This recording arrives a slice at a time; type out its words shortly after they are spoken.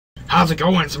How's it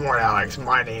going, Smart Alec?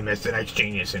 My name is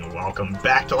TheNextGenius, and welcome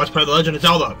back to Let's Play The Legend of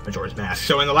Zelda, Majora's Mask.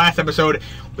 So in the last episode,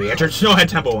 we entered Snowhead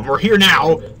Temple, and we're here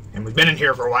now, and we've been in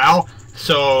here for a while,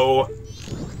 so...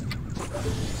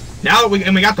 Now that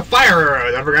we got the fire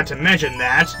arrows, I forgot to mention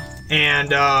that, and,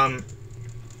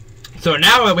 so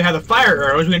now that we have the fire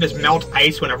arrows, we can just melt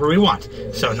ice whenever we want.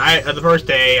 So, night of the first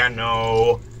day, I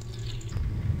know...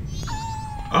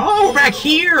 Oh, we're back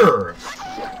here!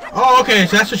 Oh, okay,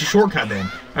 so that's just a shortcut then.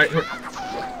 Alright,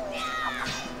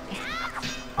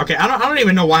 okay, I don't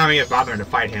even know why I'm even bothering to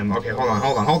fight him. Okay, hold on.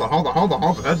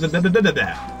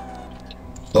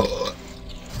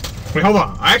 Wait, hold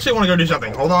on. I actually want to go do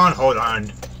something. Hold on.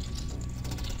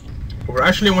 I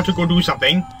actually want to go do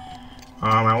something.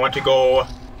 I want to go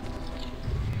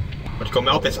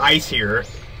melt this ice here.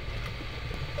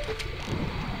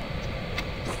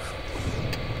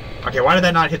 Okay, why did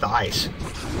that not hit the ice?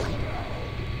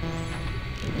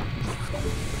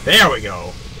 There we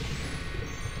go.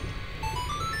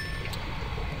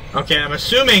 Okay, I'm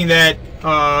assuming that,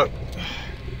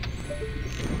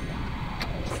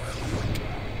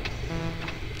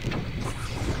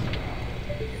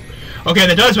 okay,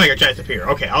 that does make a chest appear.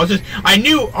 Okay, I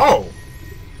knew, oh!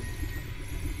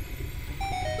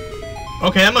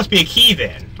 Okay, that must be a key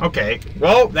then. Okay,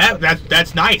 well,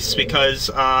 that's nice, because,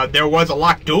 there was a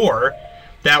locked door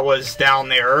that was down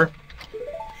there.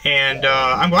 And,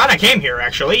 I'm glad I came here,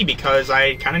 actually, because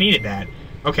I kind of needed that.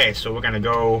 Okay, so we're gonna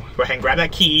go ahead and grab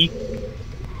that key.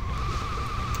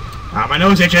 My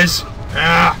nose itches.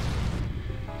 Ah!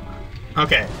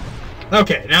 Okay.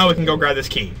 Okay, now we can go grab this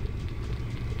key.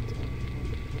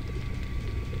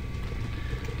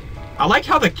 I like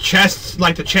how the chests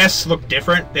look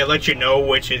different. They let you know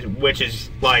which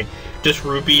is, like, just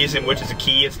rupees and which is a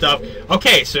key and stuff.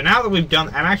 Okay, so now that we've done...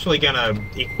 I'm actually gonna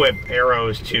equip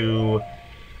arrows to...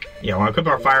 Yeah, we'll equip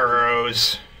our fire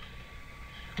arrows.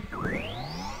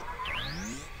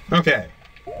 Okay.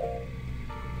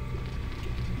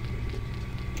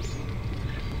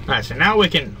 Alright, so now we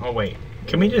can... Oh, wait.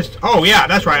 Can we just... Oh, yeah,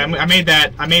 that's right. I made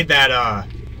that,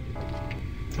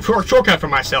 shortcut for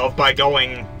myself by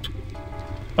going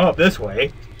up this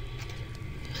way.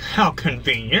 How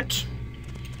convenient.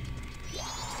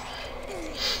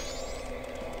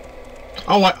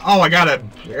 Oh, I gotta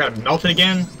melt it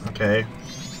again? Okay.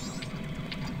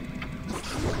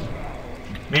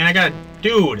 Man,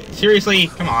 dude, seriously?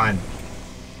 Come on.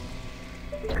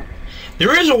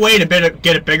 There is a way to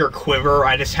get a bigger quiver.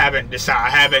 I just haven't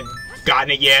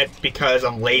gotten it yet because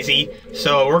I'm lazy.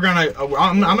 So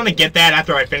I'm gonna get that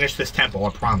after I finish this temple, I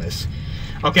promise.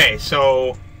 Okay,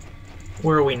 so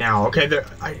where are we now? Okay,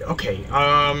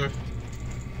 oh,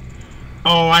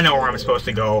 I know where I'm supposed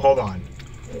to go. Hold on.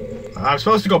 I'm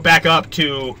supposed to go back up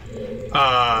to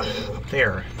up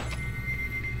there.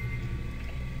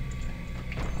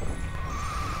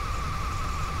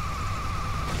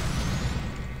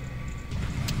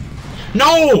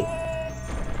 No!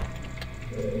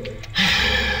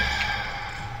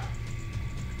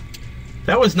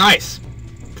 That was nice.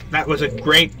 That was a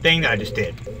great thing that I just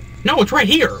did. No, it's right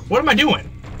here. What am I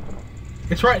doing?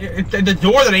 It's right. The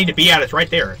door that I need to be at is right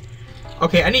there.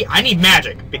 Okay, I need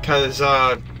magic because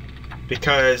okay,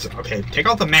 take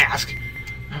off the mask.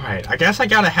 All right, I guess I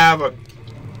gotta have a.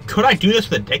 Could I do this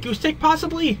with a Deku stick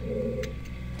possibly?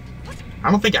 I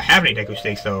don't think I have any Deku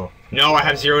sticks though. No, I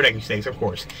have 0 Deku sticks, of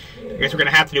course. I guess we're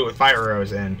gonna have to do it with fire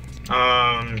arrows then.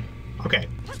 Okay.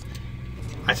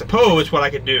 I suppose what I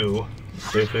could do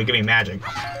is give me magic.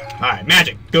 Alright,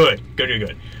 magic. Good.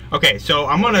 Okay, so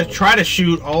I'm gonna try to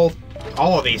shoot all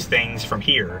of these things from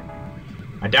here.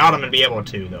 I doubt I'm gonna be able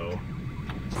to, though.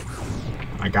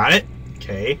 I got it.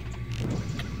 Okay.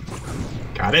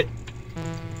 Got it.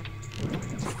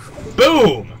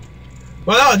 Boom!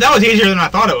 Well, that was easier than I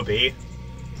thought it would be.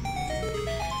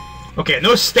 Okay, and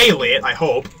those stay lit, I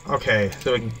hope. Okay,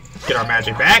 so we can get our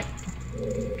magic back.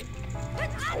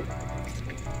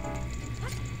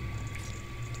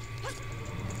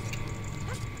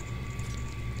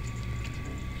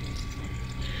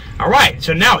 Alright,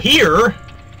 so now here,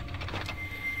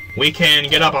 we can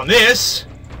get up on this.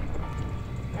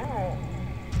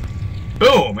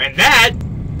 Boom, and that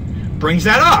brings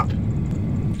that up.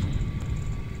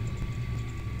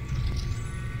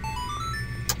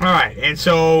 Alright, and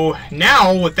so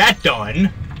now with that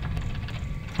done,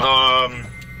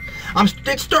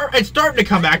 it's starting to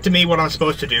come back to me what I'm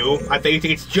supposed to do. I think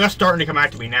it's just starting to come back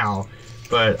to me now,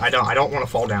 but I don't want to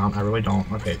fall down. I really don't.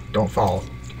 Okay, don't fall.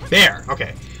 There.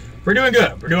 Okay, we're doing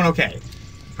good. We're doing okay.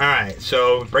 Alright,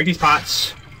 so break these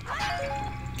pots.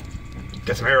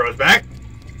 Get some arrows back.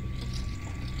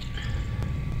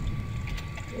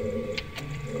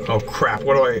 Oh crap,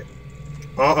 what do I...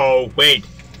 Uh-oh, wait.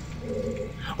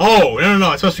 Oh,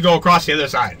 no, it's supposed to go across the other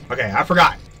side. Okay, I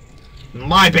forgot.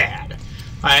 My bad.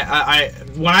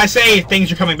 When I say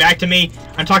things are coming back to me,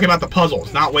 I'm talking about the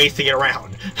puzzles, not ways to get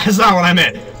around. That's not what I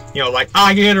meant. You know, like,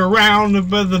 I get around,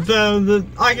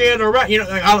 I get around, you know,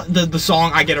 like, the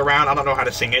song, I get around, I don't know how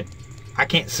to sing it. I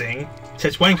can't sing.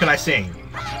 Since when could I sing?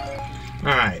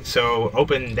 Alright, so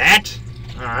open that.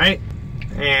 Alright.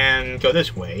 And go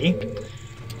this way.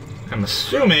 I'm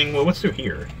assuming, well, what's through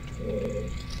here?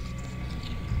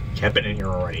 I've been in here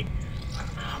already.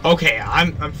 Okay,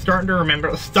 I'm starting to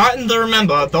remember. Don't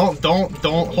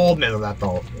hold me to that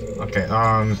though. Okay,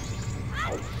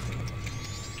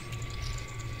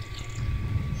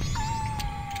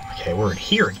 okay, we're in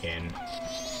here again.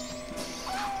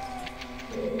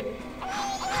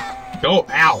 Go,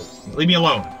 ow! Leave me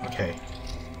alone. Okay.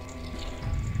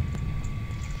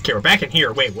 Okay, we're back in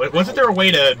here. Wait, wasn't there a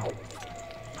way to?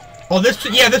 Oh, this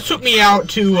took me out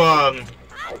to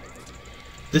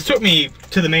This took me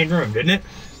to the main room, didn't it?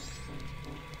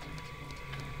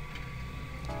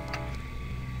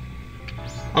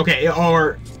 Okay,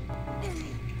 or...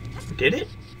 Did it?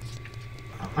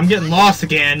 I'm getting lost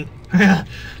again.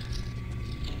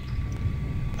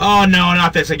 Oh, no,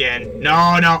 not this again.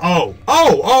 No.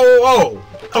 Oh!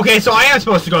 Okay, so I am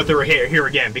supposed to go through here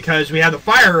again, because we have the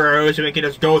fire arrows, and we can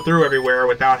just go through everywhere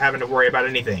without having to worry about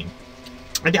anything.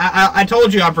 I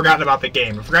told you I've forgotten about the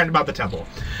game. I've forgotten about the temple.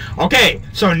 Okay,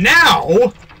 so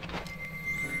now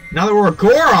that we're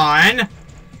Goron...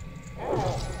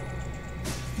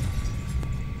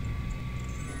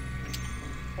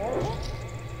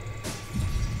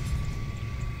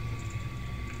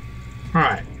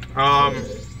 Alright,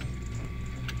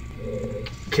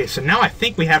 okay, so now I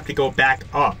think we have to go back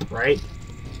up, right?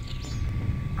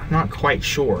 I'm not quite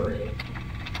sure.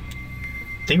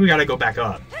 I think we gotta go back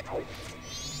up.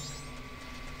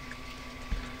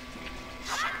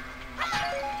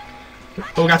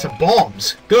 Oh, we got some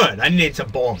bombs. Good, I need some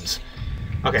bombs.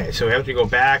 Okay, so we have to go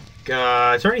back.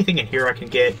 Is there anything in here I can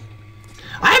get?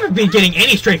 I haven't been getting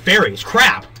any straight fairies.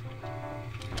 Crap!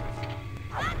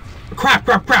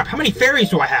 Crap! How many fairies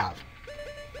do I have?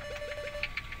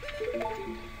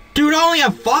 Dude, I only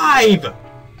have 5!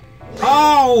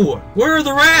 Oh! Where are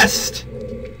the rest?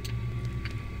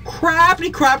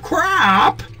 Crappity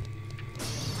crap!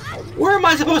 Where am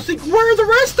I supposed to... Where are the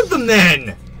rest of them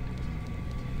then?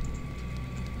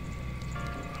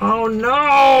 Oh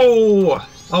no!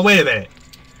 Oh, wait a minute.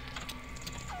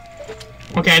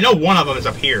 Okay, I know one of them is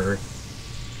up here.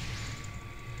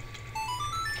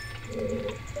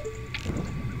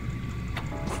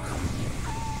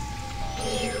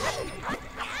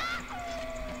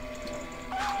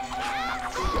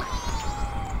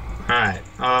 Alright,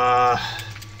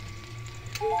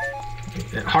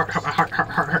 heart.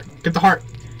 Get the heart.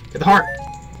 Get the heart.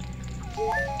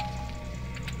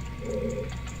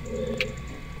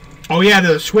 Oh yeah,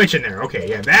 there's a switch in there. Okay,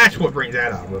 yeah, that's what brings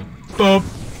that up. Boop.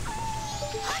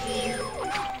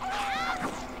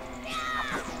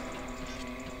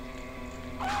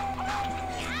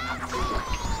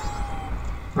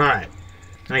 Alright.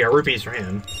 I got rupees for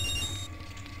him.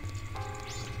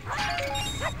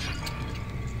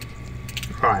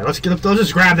 Alright, let's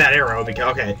just grab that arrow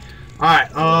because okay. Alright,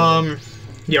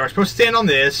 yeah, we're supposed to stand on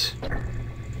this.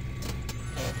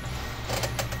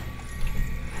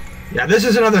 Yeah, this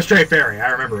is another straight fairy. I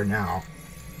remember it now.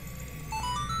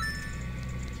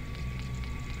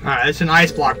 Alright, it's an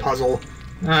ice block puzzle.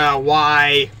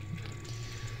 Why?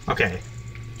 Okay.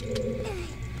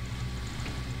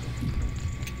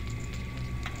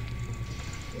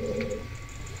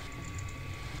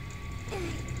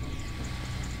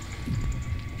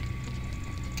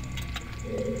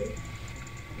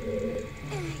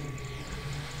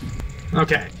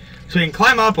 Okay, so we can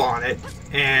climb up on it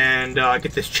and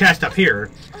get this chest up here,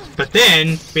 but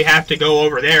then we have to go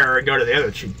over there and go to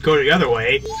the other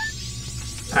way.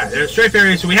 All right, there's straight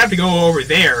fairy, so we have to go over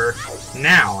there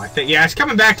now. I think, yeah, it's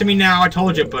coming back to me now. I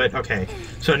told you, but okay.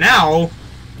 So now,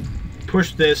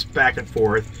 push this back and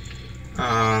forth.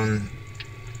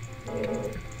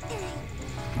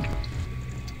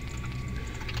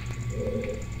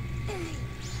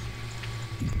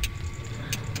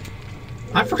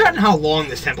 I've forgotten how long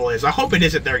this temple is. I hope it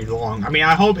isn't very long. I mean,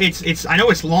 I hope it's. I know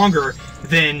it's longer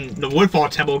than the Woodfall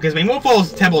Temple because I mean, Woodfall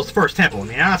Temple is the first temple. I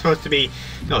mean, not supposed to be,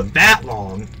 you know, that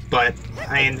long. But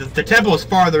I mean, the temples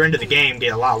farther into the game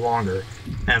get a lot longer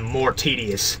and more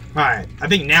tedious. All right, I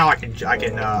think now I can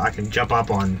jump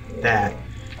up on that.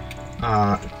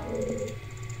 All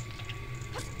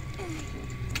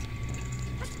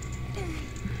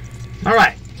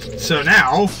right, so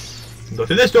now go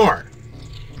through this door.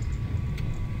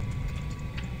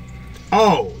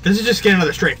 Oh, this is just getting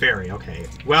another straight ferry. Okay.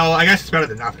 Well, I guess it's better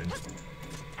than nothing.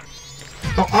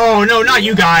 Oh, oh no, not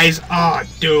you guys. Oh,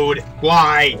 dude.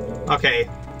 Why? Okay.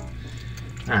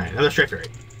 Alright, another straight ferry.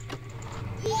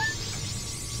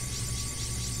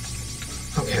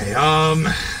 Okay,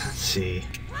 let's see.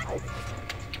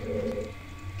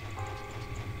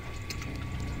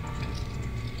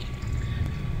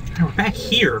 We're back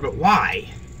here, but why?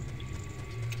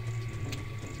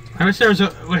 I wish there was a...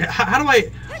 How do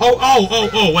I...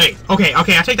 Oh, wait. Okay, I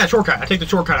take that shortcut. I take the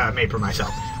shortcut I made for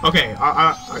myself. Okay,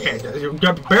 okay.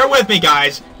 Bear with me,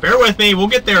 guys. Bear with me. We'll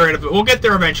get there. We'll get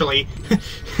there eventually.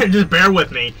 Just bear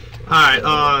with me. Alright,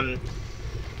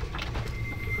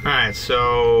 Alright,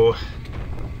 so...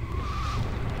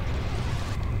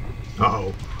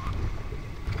 Uh-oh.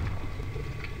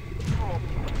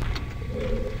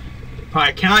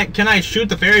 Alright, can I shoot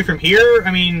the ferry from here?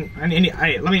 I mean, let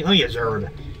me observe.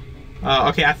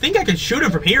 Okay, I think I can shoot him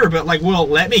from here, but like, will it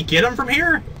let me get him from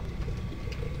here?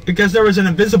 Because there was an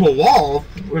invisible wall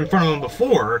in front of him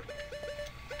before.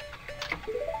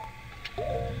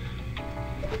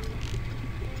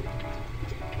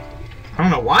 I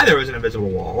don't know why there was an invisible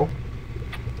wall.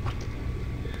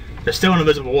 There's still an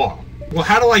invisible wall. Well,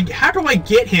 how do I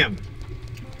get him?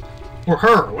 Or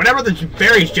her, whatever the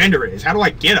fairy's gender is. How do I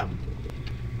get him?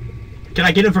 Can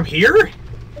I get him from here?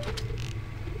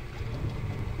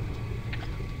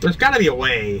 There's gotta be a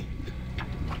way.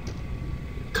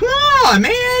 Come on,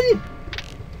 man!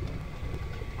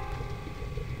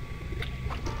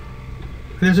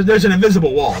 There's an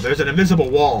invisible wall. There's an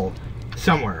invisible wall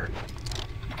somewhere.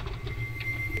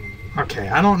 Okay,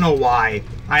 I don't know why.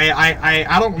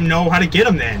 I don't know how to get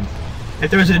him then.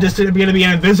 If there's just gonna be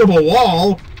an invisible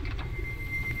wall.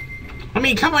 I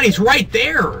mean, come on, he's right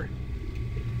there.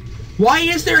 Why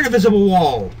is there an invisible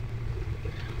wall?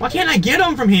 Why can't I get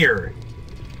him from here?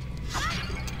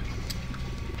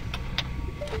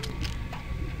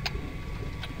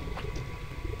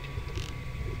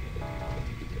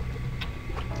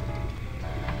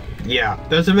 Yeah,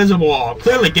 there's an invisible wall. I'm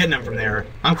clearly getting him from there.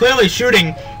 I'm clearly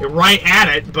shooting right at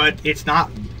it, but it's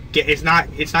not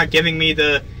giving me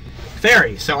the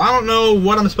ferry. So I don't know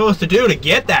what I'm supposed to do to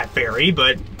get that ferry,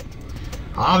 but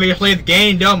obviously the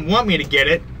game doesn't want me to get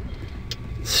it.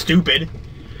 Stupid.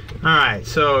 Alright,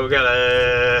 so we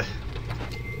gotta...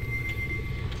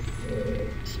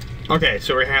 Okay,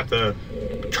 so we have to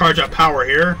charge up power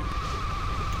here.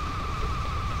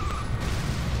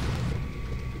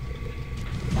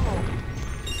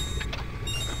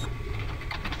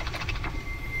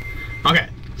 Okay,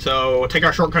 so we'll take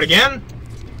our shortcut again.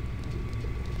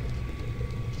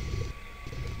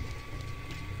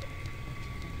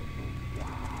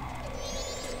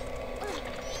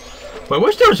 Wait, I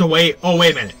wish there was a way... Oh,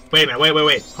 wait a minute. Wait.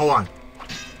 Hold on.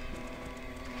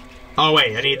 Oh,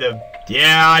 wait, I need the...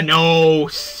 Yeah, no,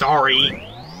 sorry.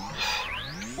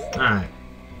 Alright.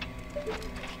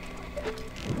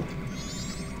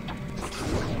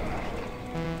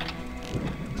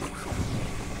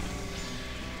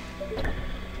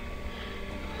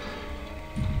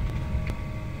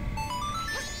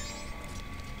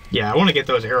 Yeah, I want to get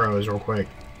those arrows real quick.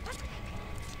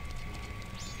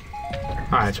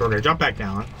 Alright, so we're gonna jump back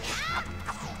down.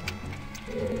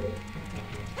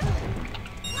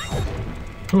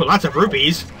 Ooh, lots of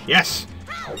rupees. Yes.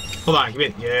 Hold on, give me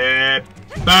it. Yeah.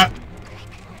 But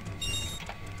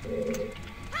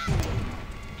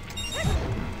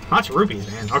lots of rupees,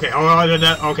 man. Okay,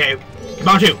 okay.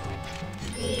 About you.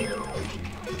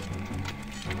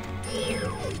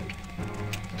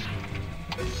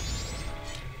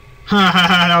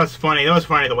 That was funny. That was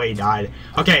funny the way he died.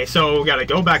 Okay, so we gotta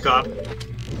go back up.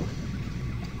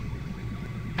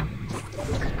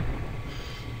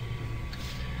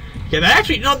 Yeah, that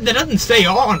actually, no, that doesn't stay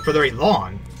on for very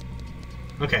long.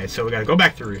 Okay, so we gotta go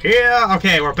back through here.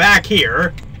 Okay, we're back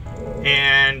here.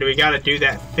 And we gotta do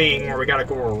that thing where we gotta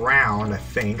go around, I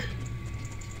think.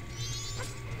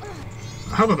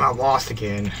 I hope I'm not lost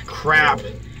again. Crap.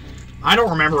 I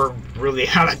don't remember really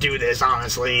how to do this,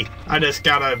 honestly. I just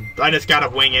gotta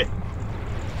wing it.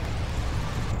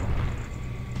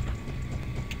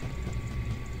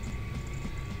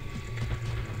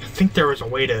 I think there was a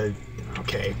way to...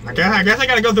 Okay, I guess I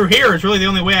gotta go through here. It's really the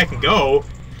only way I can go.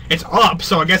 It's up,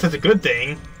 so I guess that's a good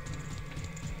thing.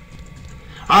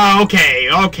 Oh,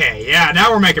 okay, yeah,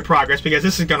 now we're making progress because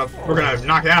this is we're gonna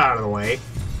knock that out of the way.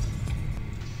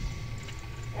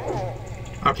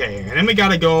 Okay, and then we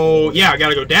gotta go, yeah, I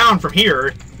gotta go down from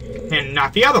here and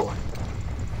knock the other one.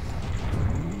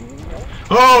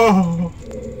 Oh!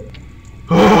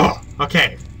 Oh!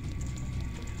 Okay.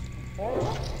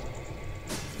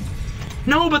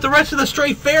 No, but the rest of the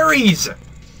stray fairies!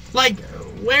 Like,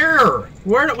 where?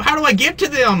 How do I get to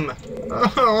them?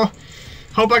 Oh,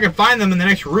 hope I can find them in the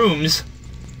next rooms.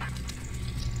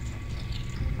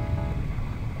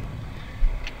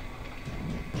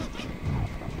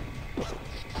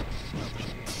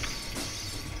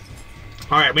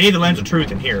 Alright, we need the lens of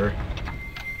truth in here.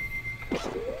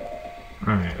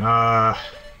 Alright,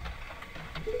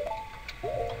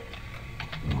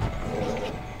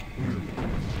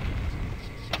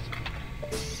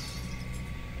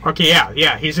 okay,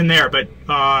 yeah, he's in there, but,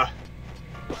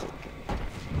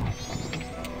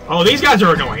 oh, these guys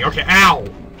are annoying. Okay, ow!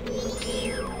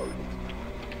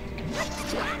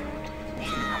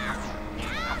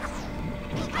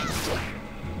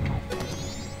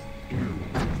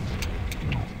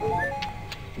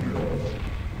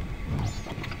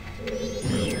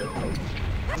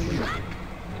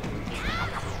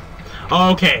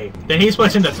 Okay, then he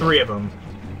splits into 3 of them.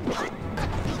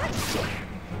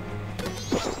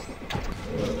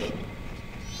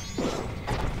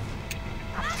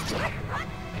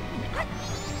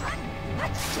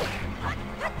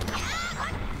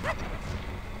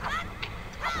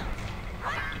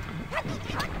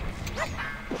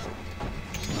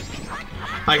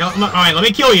 Alright, let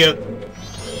me kill you.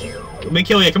 Let me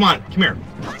kill you. Come on, come here.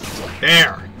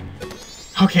 There.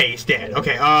 Okay, he's dead.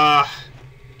 Okay, how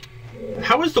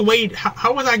was the way...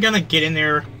 How was I gonna get in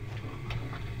there?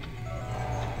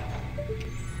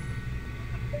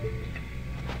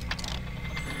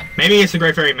 Maybe it's the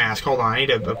Great Fairy Mask. Hold on, I need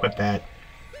to equip that.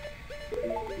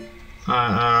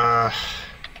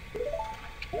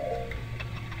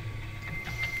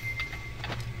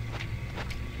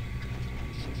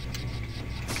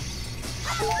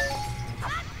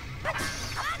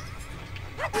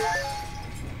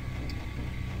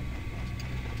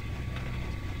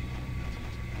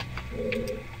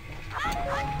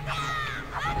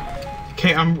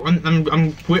 Okay, come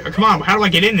on, how do I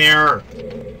get in there?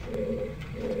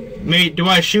 Maybe, do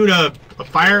I shoot a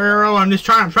fire arrow? I'm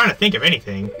trying to think of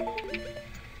anything.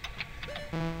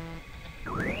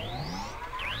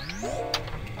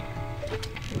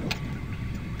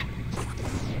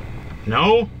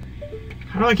 No?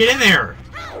 How do I get in there?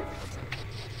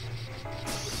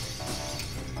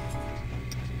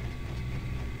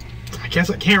 I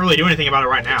guess I can't really do anything about it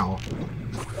right now.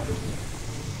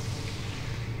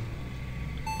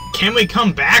 Can we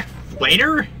come back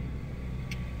later?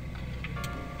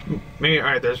 Maybe,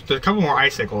 alright, there's a couple more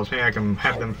icicles. Maybe I can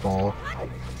have them fall.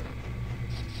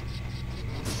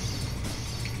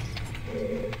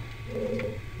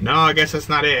 No, I guess that's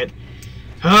not it.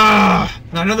 I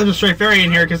know there's a stray fairy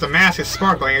in here because the mask is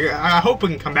sparkling. I hope we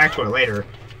can come back to it later.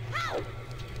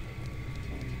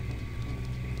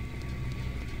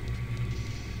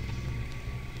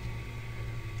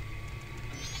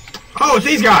 Oh, it's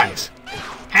these guys!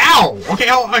 Ow! Okay,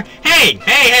 hey!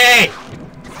 Hey!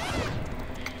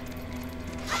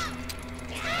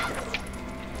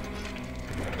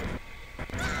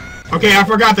 Okay, I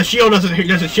forgot the shield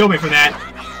doesn't shield me from that.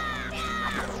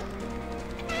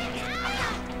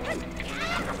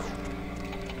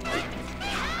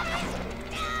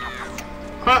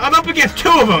 I'm up against 2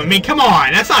 of them. I mean, come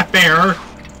on, that's not fair.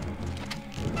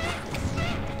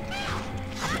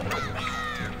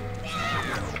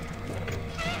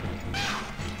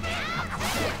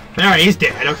 Alright, he's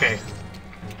dead. Okay.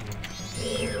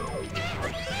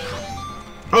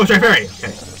 Oh, stray fairy.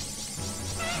 Okay.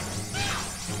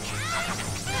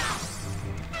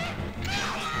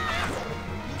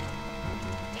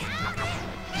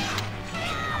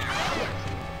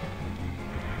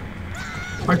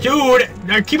 Oh, dude,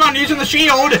 I keep on using the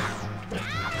shield.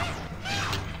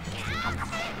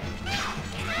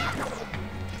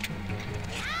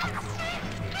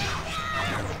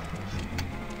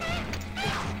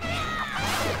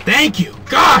 Thank you.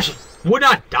 Gosh, would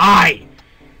not die.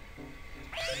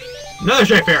 Another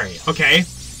stray fairy. Okay,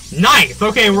 9th.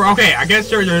 Okay, we're okay. I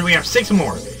guess we have 6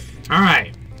 more. All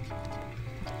right.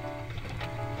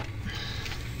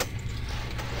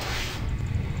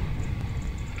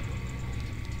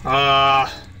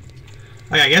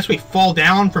 Okay, I guess we fall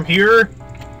down from here.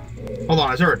 Hold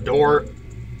on, is there a door?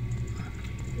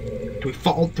 Do we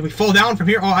fall down from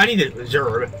here? Oh, I need to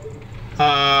observe.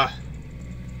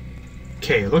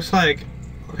 Okay, it looks like...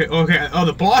 Okay, oh,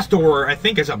 the boss door, I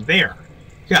think, is up there.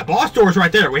 Yeah, boss door is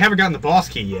right there. We haven't gotten the boss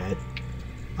key yet.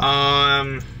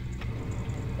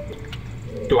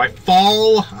 Do I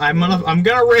fall? I'm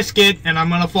gonna risk it, and I'm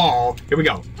gonna fall. Here we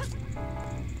go.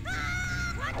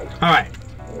 Alright.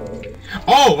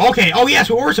 Oh, okay. Oh, yes,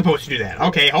 we were supposed to do that.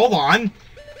 Okay, hold on.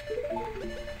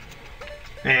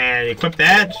 And equip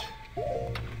that.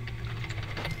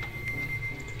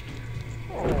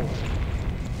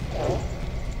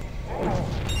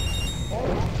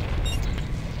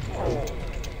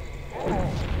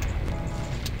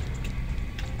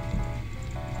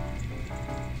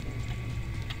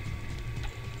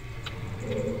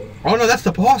 Oh no, that's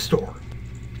the boss door.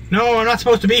 No, I'm not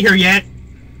supposed to be here yet.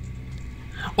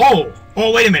 Oh,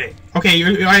 wait a minute. Okay,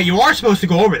 you are supposed to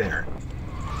go over there.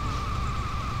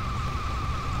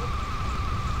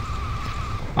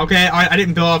 Okay, I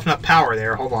didn't build up enough power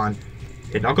there. Hold on.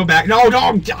 Okay, don't go back. No,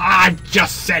 don't. I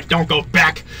just said don't go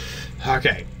back.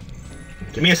 Okay.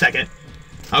 Give me a second.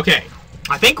 Okay.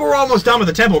 I think we're almost done with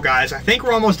the temple, guys. I think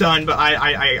we're almost done, but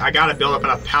I gotta build up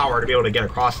enough power to be able to get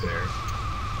across there.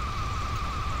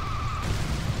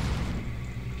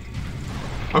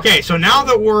 Okay, so now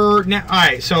that we're...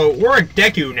 Alright, so we're a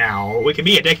Deku now. We can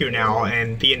be a Deku now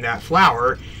and be in that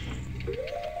flower.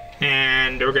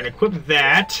 And we're gonna equip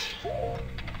that.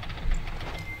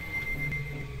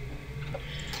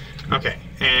 Okay,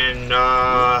 and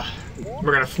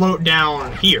we're gonna float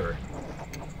down here.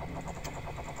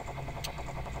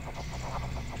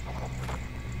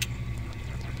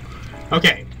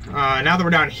 Okay, now that we're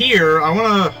down here, I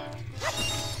wanna...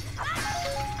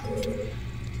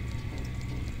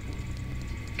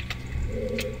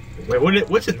 Wait,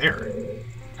 what's in there?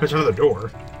 There's another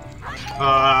door.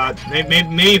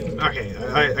 Maybe okay,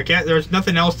 I guess there's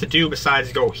nothing else to do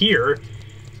besides go here.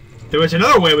 There was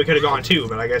another way we could have gone too,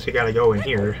 but I guess we gotta go in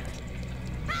here.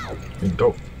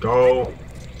 Go.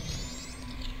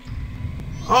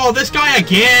 Oh, this guy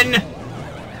again!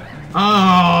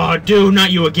 Oh, dude,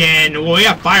 not you again. Well, we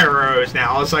have fire arrows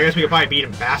now, so I guess we could probably beat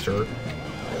him faster.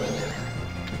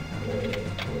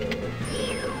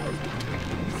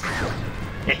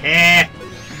 Heh.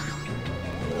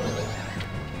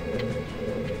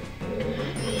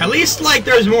 At least, like,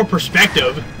 there's more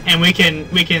perspective, and we can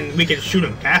shoot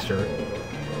him faster.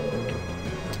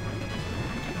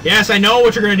 Yes, I know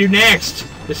what you're gonna do next.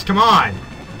 Just come on.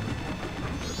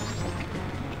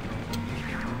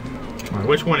 Come on,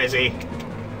 which one is he?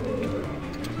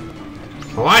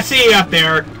 Oh, I see you up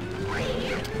there.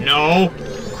 No,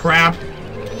 crap.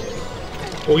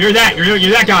 Oh, you're that.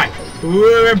 You're that guy.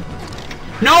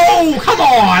 No, come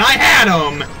on! I had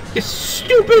him. You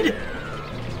stupid.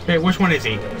 Okay, which one is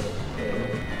he?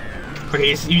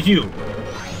 Okay, he's you.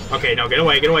 Okay, no, get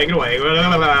away.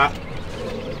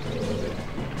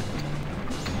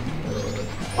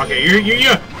 Okay,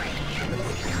 you.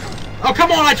 Oh,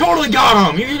 come on, I totally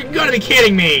got him! You gotta be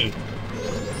kidding me!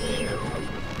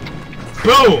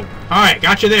 Boom! Alright,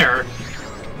 got you there.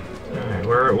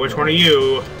 Alright, which one are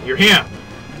you? You're him.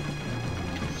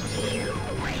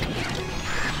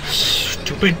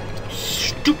 Stupid.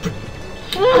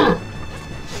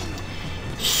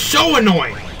 So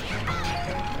annoying!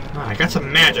 Oh, I got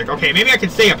some magic. Okay, maybe I can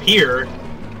stay up here.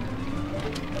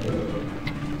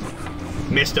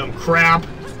 Missed him. Crap.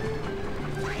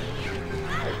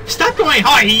 Stop going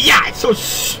high! Yeah, it's so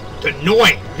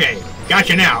annoying. Okay,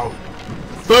 gotcha now.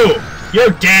 Boom!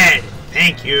 You're dead!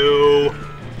 Thank you!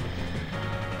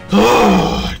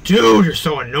 Oh, dude, you're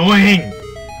so annoying!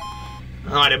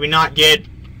 Did we not get...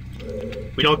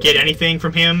 We don't get anything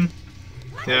from him?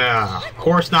 Yeah, of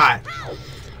course not.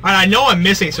 I know I'm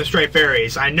missing some stray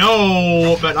fairies. I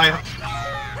know, but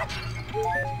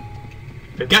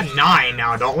We've got 9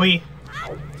 now, don't we?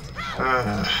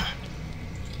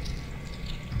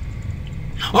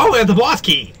 Oh, we have the boss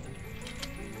key!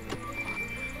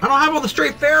 I don't have all the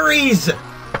stray fairies!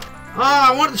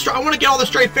 I want to get all the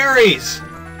stray fairies!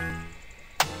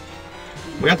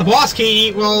 We got the boss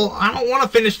key. Well, I don't want to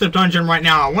finish the dungeon right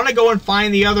now. I want to go and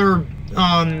find the other,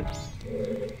 I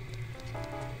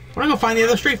want to go find the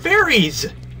other stray fairies!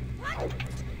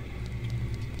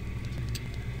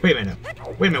 Wait a minute.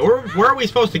 Where are we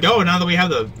supposed to go now that we have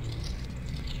the...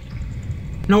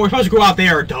 No, we're supposed to go out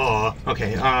there. Duh.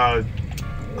 Okay,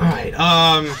 alright,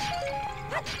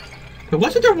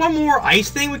 wasn't there one more ice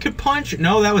thing we could punch?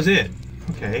 No, that was it.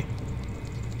 Okay.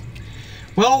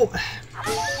 Well...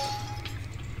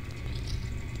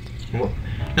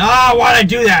 Ah, why'd I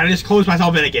do that? I just closed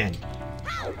myself in again.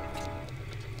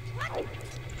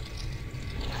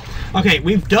 Okay,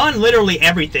 we've done literally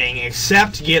everything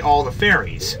except get all the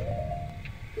fairies.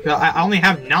 I only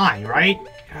have 9, right?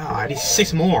 Oh, I need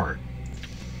 6 more.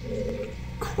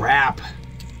 Crap.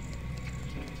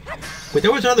 Wait,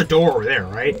 there was another door over there,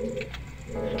 right?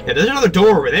 Yeah, there's another door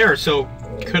over there, so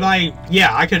could I...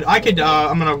 Yeah, I could,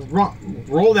 I'm gonna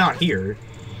roll down here.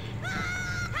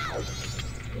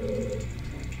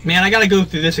 Man, I gotta go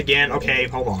through this again. Okay,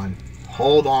 hold on.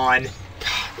 God.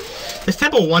 This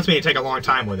temple wants me to take a long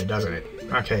time with it, doesn't it?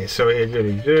 Okay, so...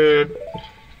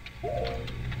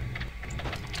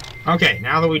 Okay,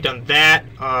 now that we've done that,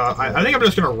 I think I'm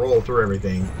just gonna roll through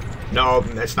everything. No,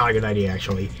 that's not a good idea,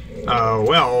 actually.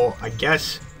 Well, I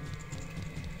guess...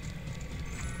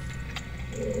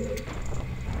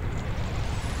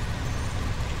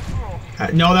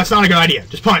 No, that's not a good idea.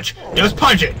 Just punch. Just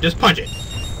punch it. Just punch it.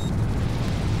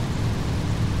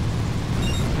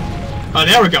 Oh,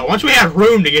 there we go. Once we have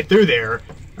room to get through there.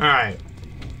 Alright.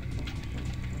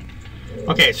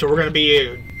 Okay, so we're gonna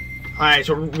be... Alright,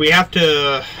 so we have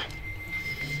to...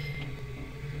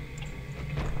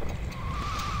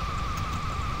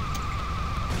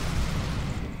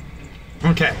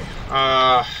 Okay.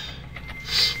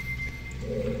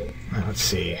 Let's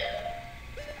see.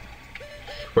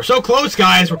 We're so close,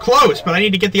 guys. We're close, but I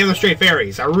need to get the other straight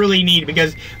fairies. I really need,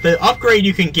 because the upgrade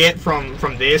you can get from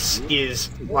this is,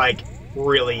 like,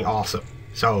 really awesome.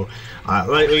 So,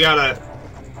 we gotta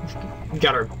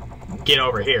get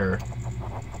over here.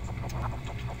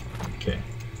 Okay.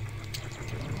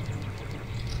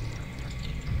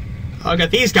 I'll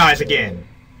get these guys again.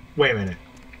 Wait a minute.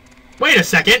 Wait a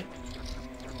second.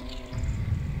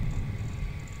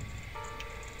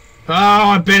 Oh,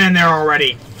 I've been in there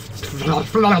already. Okay.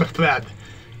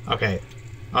 Okay,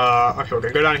 we're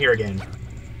gonna go down here again.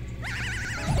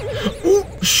 Ooh,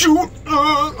 shoot!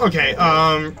 Okay,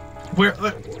 where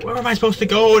am I supposed to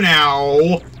go now?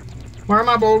 Where am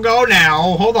I supposed to go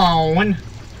now? Hold on.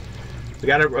 We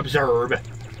gotta observe.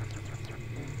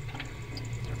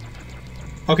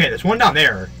 Okay, there's one down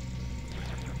there.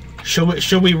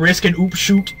 Should we risk an oop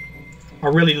shoot?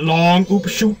 A really long oop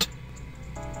shoot?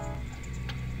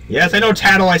 Yes, I know,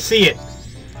 Tattle, I see it.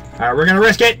 Alright, we're gonna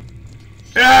risk it.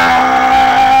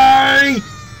 I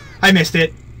missed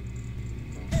it.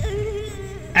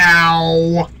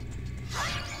 Ow.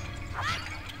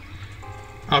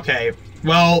 Okay,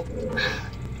 well...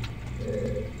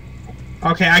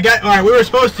 Okay, alright, we were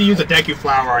supposed to use a Deku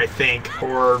Flower, I think,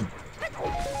 or...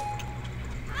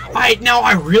 Now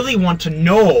I really want to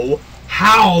know,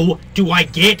 how do I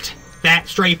get that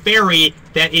stray fairy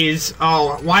that is...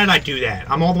 Oh, why did I do that?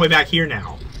 I'm all the way back here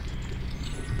now.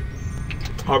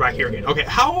 Oh, back here again. Okay,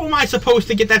 how am I supposed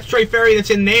to get that stray fairy that's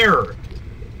in there?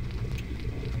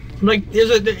 Like,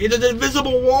 it's an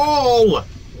invisible wall!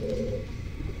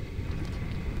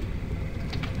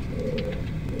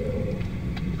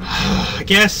 I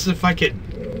guess if I could...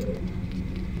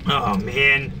 Oh,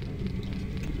 man.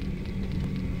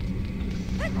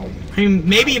 I mean,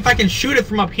 maybe if I can shoot it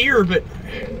from up here, but...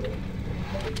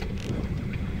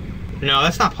 No,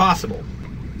 that's not possible.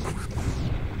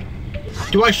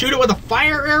 Do I shoot it with a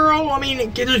fire arrow? I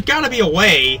mean, there's gotta be a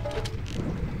way.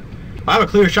 I have a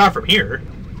clear shot from here.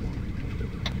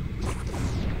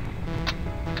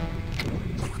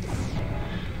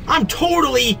 I'm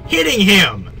totally hitting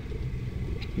him!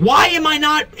 Why am I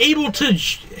not able to...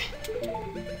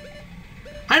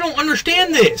 I don't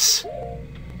understand this!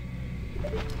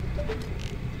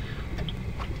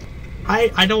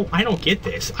 I don't get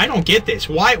this. I don't get this.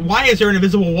 Why is there an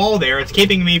invisible wall there? It's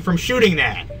keeping me from shooting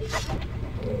that.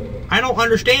 I don't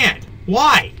understand.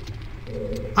 Why?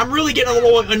 I'm really getting a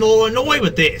little annoyed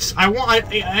with this.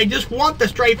 I just want the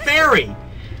stray fairy.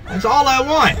 That's all I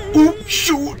want. Oop,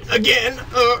 shoot again.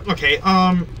 Okay.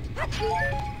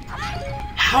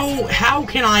 How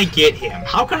can I get him?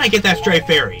 How can I get that stray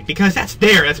fairy? Because that's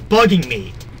there. That's bugging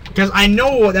me. Because I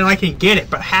know that I can get it,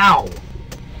 but how?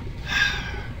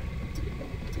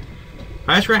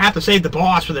 I guess we're gonna have to save the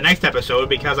boss for the next episode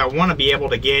because I want to be able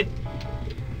to get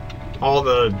all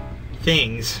the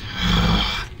things.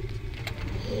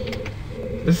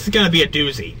 This is gonna be a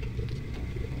doozy.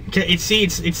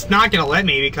 It's not gonna let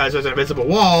me because there's an invisible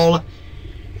wall.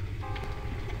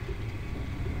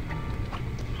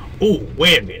 Oh,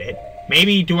 wait a minute.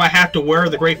 Maybe do I have to wear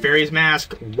the Great Fairy's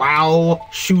mask while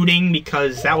shooting?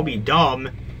 Because that would be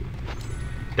dumb.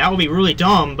 That would be really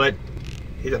dumb, but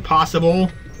is it possible?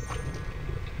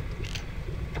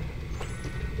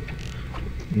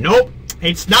 Nope,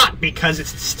 it's not, because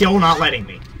it's still not letting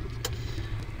me.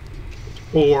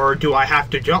 Or do I have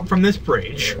to jump from this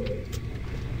bridge?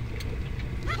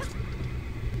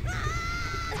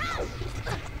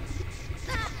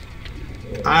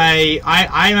 I'm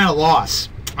at a loss.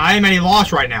 I am at a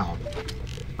loss right now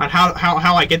on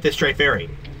how I get this stray fairy.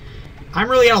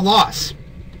 I'm really at a loss.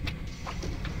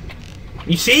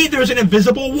 You see, there's an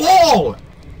invisible wall!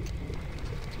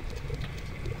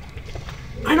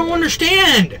 I don't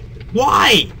understand!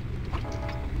 Why?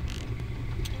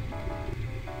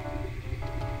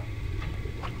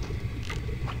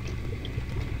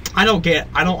 I'm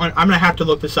gonna have to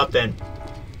look this up then.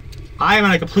 I am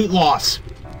at a complete loss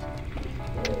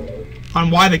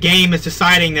on why the game is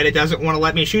deciding that it doesn't want to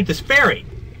let me shoot this fairy.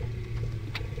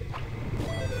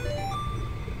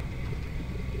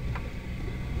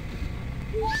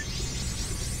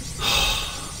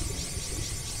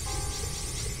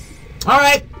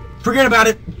 Alright, forget about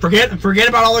it. Forget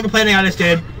about all the complaining I just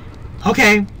did.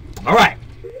 Okay, Alright.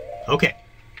 Okay.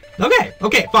 Okay,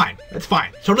 okay, fine. That's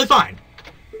fine. Totally fine.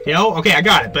 You know, okay, I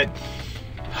got it, but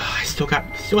I still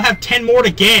have 10 more to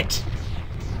get.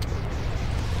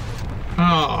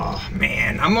 Oh,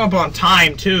 man. I'm up on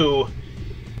time, too.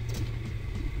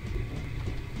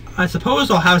 I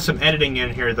suppose I'll have some editing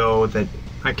in here, though, that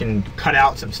I can cut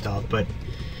out some stuff, but...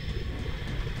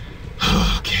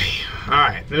 Okay.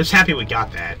 Alright. I'm just happy we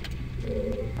got that.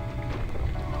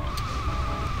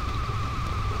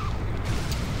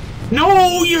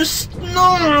 No,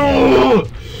 no!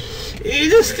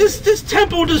 This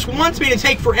temple just wants me to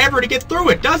take forever to get through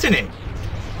it, doesn't it?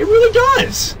 It really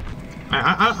does.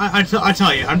 I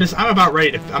tell you, I'm about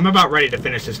ready to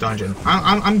finish this dungeon.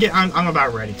 I'm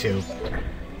about ready to.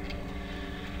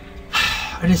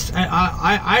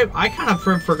 I kind of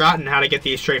forgotten how to get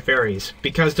these stray fairies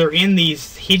because they're in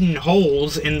these hidden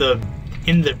holes in the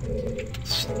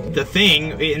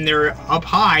thing, and they're up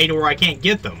high to where I can't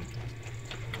get them.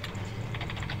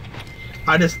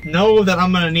 I just know that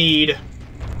I'm gonna need.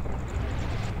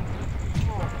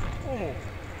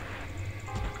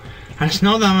 I just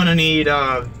know that I'm gonna need.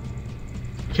 Cause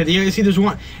you see, there's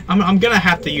one. I'm gonna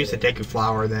have to use the Deku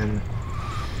flower then.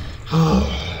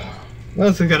 Oh,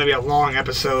 this is gonna be a long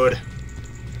episode,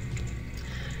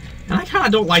 and I kind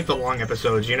of don't like the long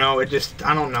episodes. You know, I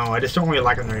don't know. I just don't really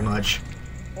like them very much.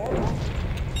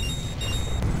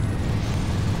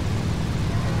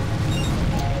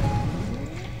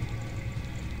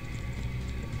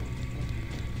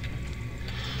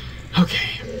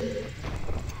 Okay.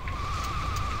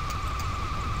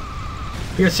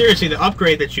 Because seriously, the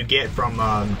upgrade that you get from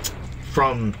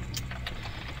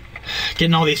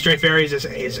getting all these stray fairies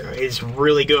is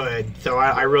really good. So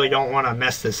I really don't want to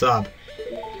mess this up.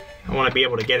 I want to be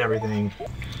able to get everything.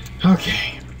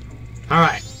 Okay. All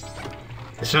right.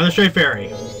 It's another stray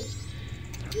fairy.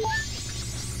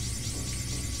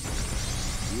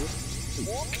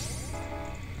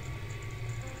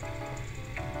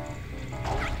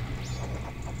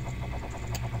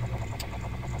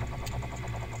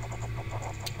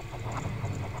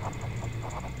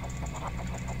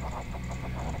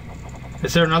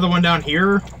 Is there another one down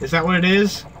here? Is that what it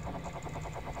is?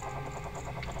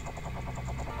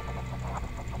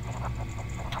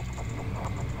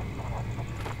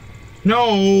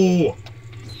 No!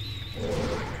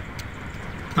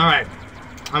 Alright.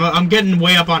 I'm getting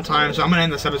way up on time, so I'm gonna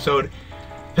end this episode.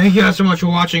 Thank you guys so much for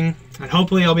watching, and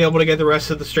hopefully I'll be able to get the rest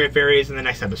of the stray fairies in the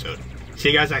next episode. See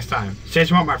you guys next time. Stay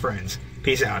smart, my friends.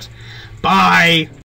 Peace out. Bye!